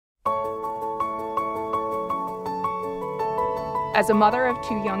As a mother of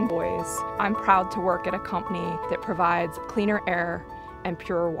 2 young boys, I'm proud to work at a company that provides cleaner air and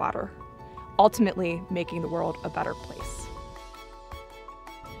purer water, ultimately making the world a better place.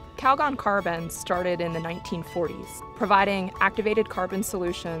 Calgon Carbon started in the 1940s, providing activated carbon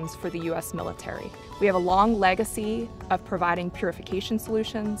solutions for the U.S. military. We have a long legacy of providing purification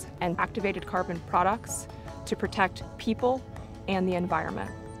solutions and activated carbon products to protect people and the environment.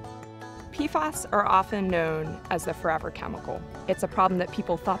 PFAS are often known as the forever chemical. It's a problem that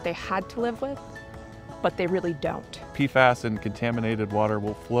people thought they had to live with, but they really don't. PFAS in contaminated water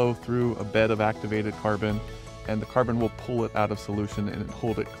will flow through a bed of activated carbon, and the carbon will pull it out of solution and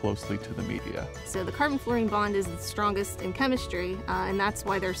hold it closely to the media. So the carbon-fluorine bond is the strongest in chemistry, and that's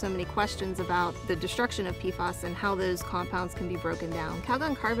why there are so many questions about the destruction of PFAS and how those compounds can be broken down.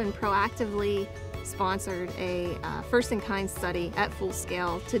 Calgon Carbon proactively sponsored a first-in-kind study at full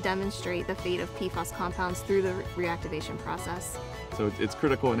scale to demonstrate the fate of PFAS compounds through the reactivation process. So it's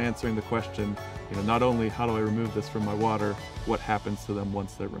critical in answering the question, not only how do I remove this from my water, what happens to them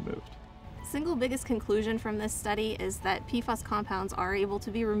once they're removed. The single biggest conclusion from this study is that PFAS compounds are able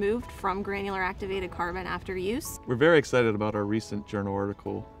to be removed from granular activated carbon after use. We're very excited about our recent journal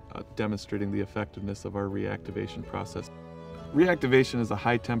article demonstrating the effectiveness of our reactivation process. Reactivation is a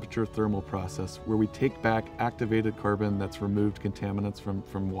high-temperature thermal process where we take back activated carbon that's removed contaminants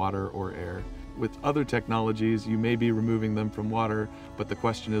from water or air. With other technologies, you may be removing them from water, but the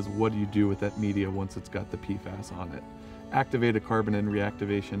question is, what do you do with that media once it's got the PFAS on it? Activated carbon in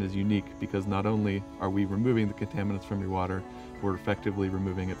reactivation is unique because not only are we removing the contaminants from your water, we're effectively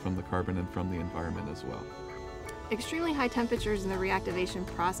removing it from the carbon and from the environment as well. Extremely high temperatures in the reactivation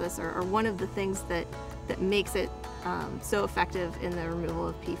process are one of the things that makes it so effective in the removal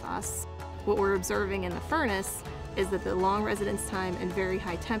of PFAS. What we're observing in the furnace is that the long residence time and very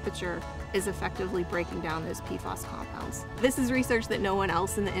high temperature is effectively breaking down those PFAS compounds. This is research that no one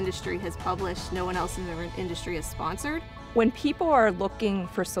else in the industry has published, no one else in the industry has sponsored. When people are looking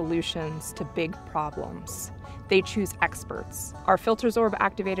for solutions to big problems, they choose experts. Our FilterSorb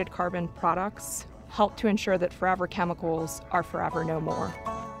activated carbon products help to ensure that forever chemicals are forever no more.